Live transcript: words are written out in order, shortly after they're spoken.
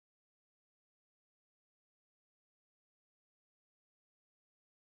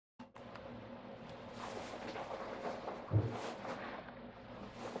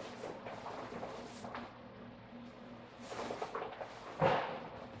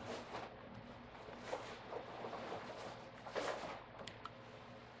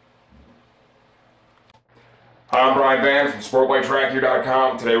I'm Brian Van from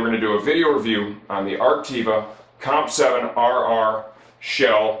SportBikeTrackYou.com. Today we're going to do a video review on the Arctiva Comp 7 RR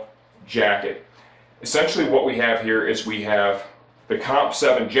shell jacket. Essentially what we have here is we have the Comp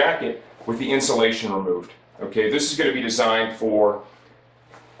 7 jacket with the insulation removed. Okay, this is going to be designed for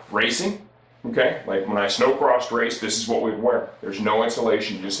racing. Okay, like when I snowcross race, this is what we'd wear. There's no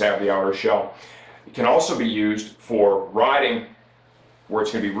insulation, you just have the outer shell. It can also be used for riding where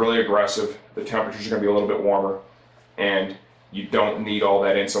it's going to be really aggressive, the temperatures are going to be a little bit warmer, and you don't need all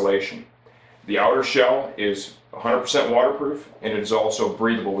that insulation. The outer shell is 100% waterproof, and it is also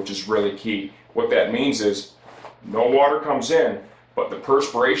breathable, which is really key. What that means is no water comes in, but the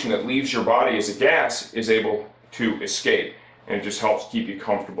perspiration that leaves your body as a gas is able to escape, and it just helps keep you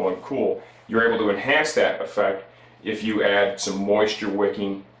comfortable and cool. You're able to enhance that effect if you add some moisture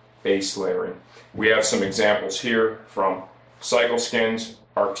wicking base layering. We have some examples here from Cycle Skins.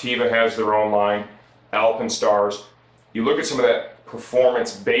 Arctiva has their own line, Alpenstars. You look at some of that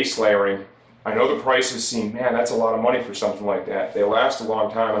performance base layering, I know the prices seem, man, that's a lot of money for something like that. They last a long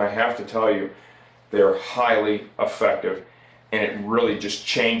time, and I have to tell you, they're highly effective, and it really just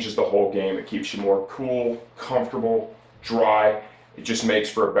changes the whole game. It keeps you more cool, comfortable, dry. It just makes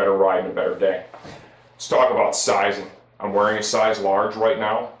for a better ride and a better day. Let's talk about sizing. I'm wearing a size large right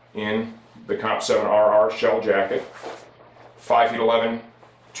now in the Comp 7 RR shell jacket. 5'11",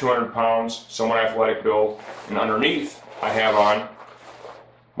 200 pounds, somewhat athletic build, and underneath I have on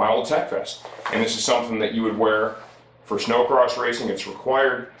my old tech vest. And this is something that you would wear for snowcross racing. It's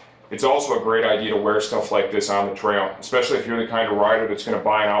required. It's also a great idea to wear stuff like this on the trail, especially if you're the kind of rider that's going to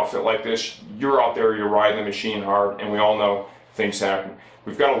buy an outfit like this. You're out there, you're riding the machine hard, and we all know things happen.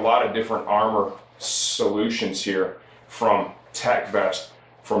 We've got a lot of different armor solutions here, from tech vest,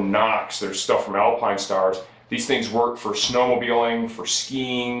 from Knox, there's stuff from Alpenstars. These things work for snowmobiling, for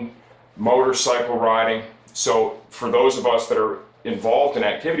skiing, motorcycle riding. So for those of us that are involved in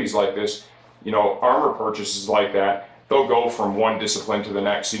activities like this, you know, armor purchases like that, they'll go from one discipline to the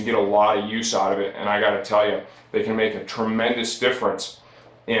next. So you can get a lot of use out of it. And I got to tell you, they can make a tremendous difference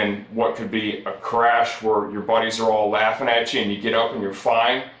in what could be a crash where your buddies are all laughing at you and you get up and you're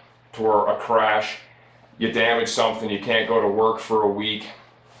fine, to where a crash, you damage something, you can't go to work for a week.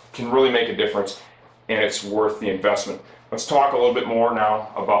 Can really make a difference, and it's worth the investment. Let's talk a little bit more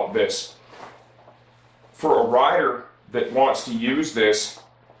now about this. For a rider that wants to use this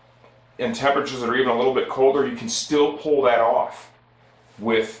in temperatures that are even a little bit colder, you can still pull that off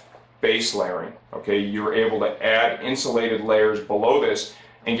with base layering. Okay, you're able to add insulated layers below this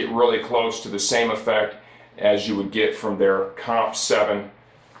and get really close to the same effect as you would get from their Comp 7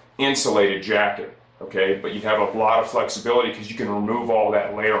 insulated jacket. Okay, but you have a lot of flexibility because you can remove all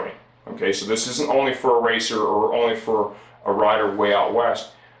that layering. Okay, so this isn't only for a racer or only for a rider way out west.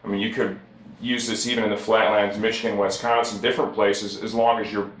 I mean, you could use this even in the flatlands, Michigan, Wisconsin, different places, as long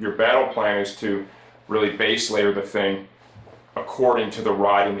as your battle plan is to really base layer the thing according to the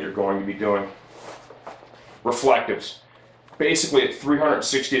riding that you're going to be doing. Reflectives. Basically at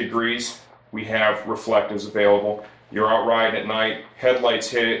 360 degrees, we have reflectives available. You're out riding at night, headlights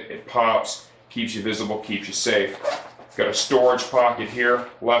hit it, it pops, keeps you visible, keeps you safe. Got a storage pocket here,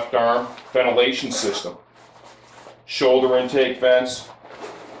 left arm, ventilation system, shoulder intake vents,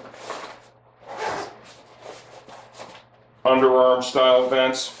 underarm style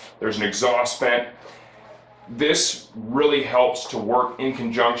vents, there's an exhaust vent. This really helps to work in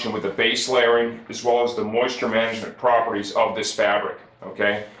conjunction with the base layering as well as the moisture management properties of this fabric.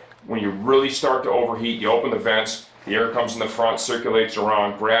 Okay, when you really start to overheat, you open the vents, the air comes in the front, circulates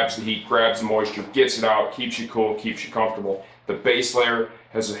around, grabs the heat, grabs the moisture, gets it out, keeps you cool, keeps you comfortable. The base layer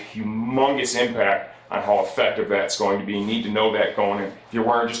has a humongous impact on how effective that's going to be. You need to know that going in. If you're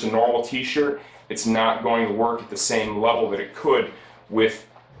wearing just a normal t-shirt, it's not going to work at the same level that it could with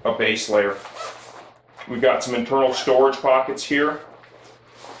a base layer. We've got some internal storage pockets here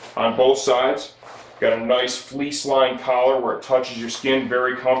on both sides. Got a nice fleece lined collar where it touches your skin,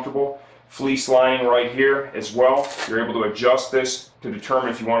 very comfortable. Fleece lining right here as well. You're able to adjust this to determine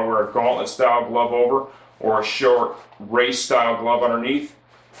if you want to wear a gauntlet style glove over or a short race style glove underneath.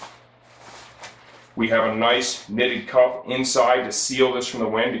 We have a nice knitted cuff inside to seal this from the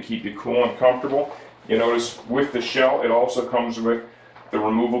wind to keep you cool and comfortable. You notice with the shell, it also comes with the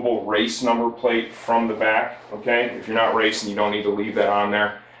removable race number plate from the back. Okay, if you're not racing, you don't need to leave that on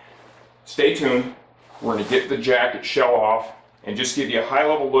there. Stay tuned. We're going to get the jacket shell off and just give you a high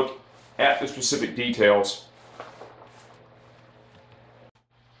level look at the specific details.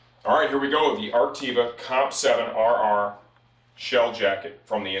 All right, here we go, the Arctiva Comp 7 RR shell jacket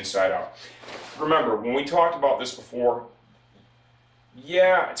from the inside out. Remember, when we talked about this before,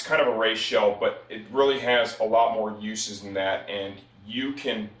 Yeah, it's kind of a race shell, but it really has a lot more uses than that, and you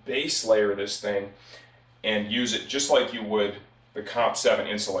can base layer this thing and use it just like you would the Comp 7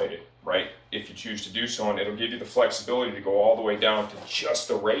 insulated, right? If you choose to do so, and it'll give you the flexibility to go all the way down to just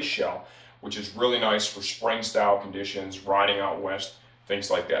the race shell, which is really nice for spring style conditions, riding out west,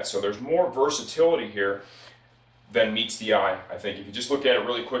 things like that. So there's more versatility here than meets the eye. I think if you just look at it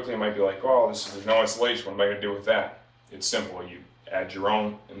really quickly, it might be like, oh, there's no insulation, what am I going to do with that? It's simple. You add your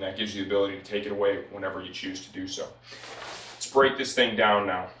own, and that gives you the ability to take it away whenever you choose to do so. Let's break this thing down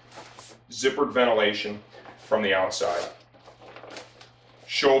now. Zippered ventilation from the outside.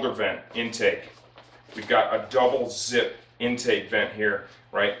 Shoulder vent, intake. We've got a double zip intake vent here,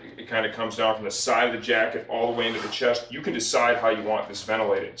 right? It kind of comes down from the side of the jacket all the way into the chest. You can decide how you want this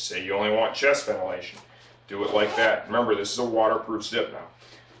ventilated. Say you only want chest ventilation. Do it like that. Remember, this is a waterproof zip now.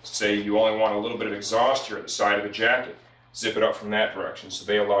 Say you only want a little bit of exhaust here at the side of the jacket. Zip it up from that direction, so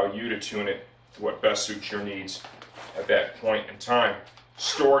they allow you to tune it to what best suits your needs at that point in time.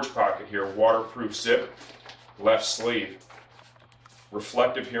 Storage pocket here, waterproof zip, left sleeve.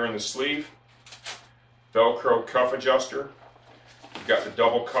 Reflective here in the sleeve. Velcro cuff adjuster. You've got the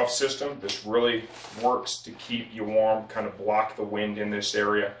double cuff system. This really works to keep you warm, kind of block the wind in this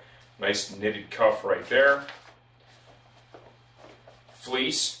area. Nice knitted cuff right there.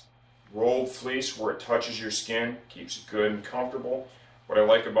 Fleece, rolled fleece where it touches your skin, keeps it good and comfortable. What I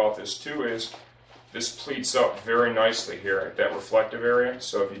like about this too is this pleats up very nicely here at that reflective area,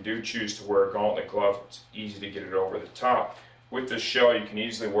 so if you do choose to wear a gauntlet glove, it's easy to get it over the top. With this shell, you can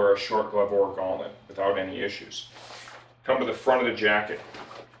easily wear a short glove or a gauntlet without any issues. Come to the front of the jacket.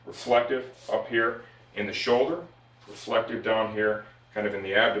 Reflective up here in the shoulder, reflective down here kind of in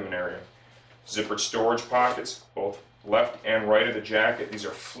the abdomen area. Zippered storage pockets, both left and right of the jacket. These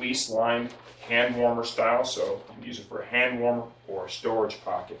are fleece lined hand warmer style, so you can use it for a hand warmer or a storage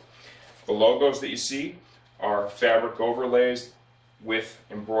pocket. The logos that you see are fabric overlays with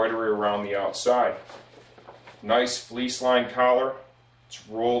embroidery around the outside. Nice fleece lined collar. It's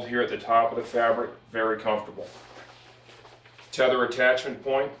rolled here at the top of the fabric, very comfortable. Tether attachment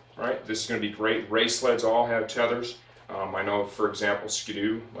point, right? This is going to be great. Race sleds all have tethers. I know, for example,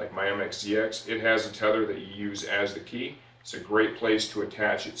 Skidoo, like my MX-ZX, it has a tether that you use as the key. It's a great place to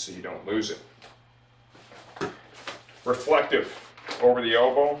attach it so you don't lose it. Reflective over the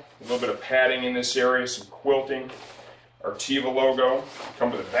elbow, a little bit of padding in this area, some quilting. Arctiva logo.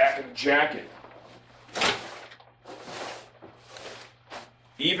 Come to the back of the jacket.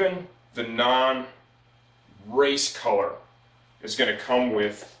 Even the non-race color is going to come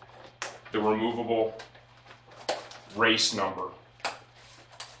with the removable race number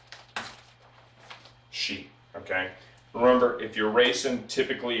sheet, okay? Remember, if you're racing,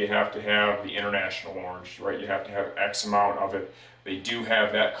 typically you have to have the international orange, right? You have to have X amount of it. They do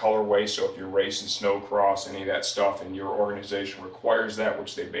have that colorway, so if you're racing snowcross, any of that stuff, and your organization requires that,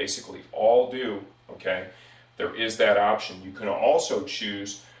 which they basically all do, okay, there is that option. You can also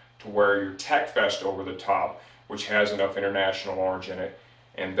choose to wear your tech vest over the top, which has enough international orange in it,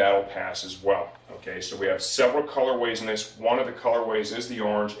 and that'll pass as well. Okay, so we have several colorways in this. One of the colorways is the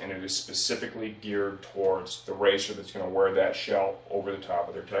orange, and it is specifically geared towards the racer that's going to wear that shell over the top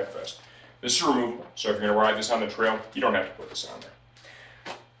of their tech vest. This is removable, so if you're going to ride this on the trail, you don't have to put this on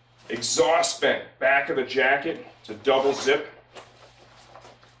there. Exhaust vent, back of the jacket. It's a double zip.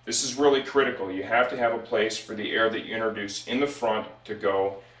 This is really critical. You have to have a place for the air that you introduce in the front to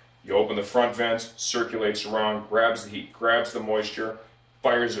go. You open the front vents, circulates around, grabs the heat, grabs the moisture,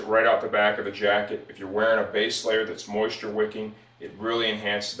 fires it right out the back of the jacket. If you're wearing a base layer that's moisture wicking, it really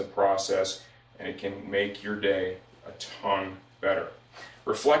enhances the process and it can make your day a ton better.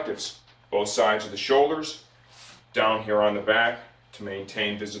 Reflectives, both sides of the shoulders, down here on the back to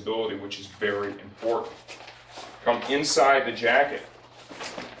maintain visibility, which is very important. Come inside the jacket.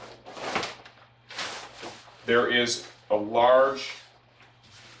 There is a large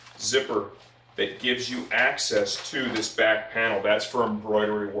zipper that gives you access to this back panel. That's for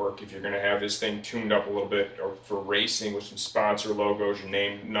embroidery work. If you're going to have this thing tuned up a little bit, or for racing with some sponsor logos, your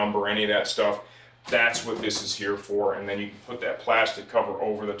name, number, any of that stuff, that's what this is here for. And then you can put that plastic cover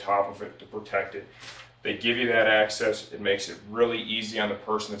over the top of it to protect it. They give you that access. It makes it really easy on the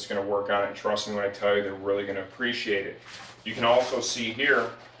person that's going to work on it. And trust me when I tell you, they're really going to appreciate it. You can also see here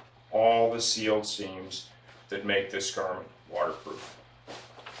all the sealed seams that make this garment waterproof.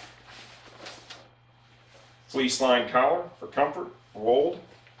 Fleece lined collar for comfort, rolled.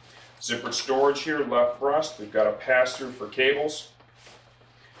 Zippered storage here, left breast. We've got a pass-through for cables.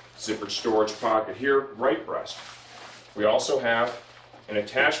 Zippered storage pocket here, right breast. We also have an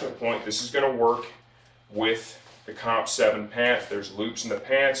attachment point. This is going to work with the Comp 7 pants. There's loops in the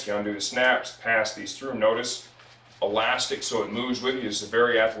pants. You undo the snaps, pass these through. Notice elastic so it moves with you. This is a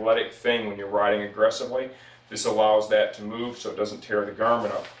very athletic thing when you're riding aggressively. This allows that to move so it doesn't tear the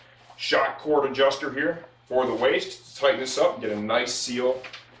garment up. Shock cord adjuster here for the waist to tighten this up and get a nice seal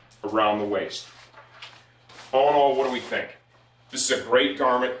around the waist. All in all, what do we think? This is a great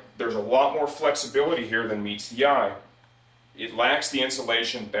garment. There's a lot more flexibility here than meets the eye. It lacks the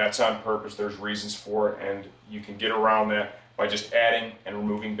insulation. That's on purpose. There's reasons for it, and you can get around that by just adding and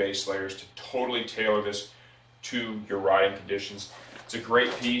removing base layers to totally tailor this to your riding conditions. It's a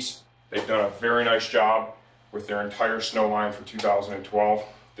great piece. They've done a very nice job with their entire snow line for 2012.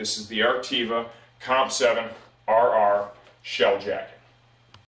 This is the Arctiva Comp 7 RR Shell Jacket.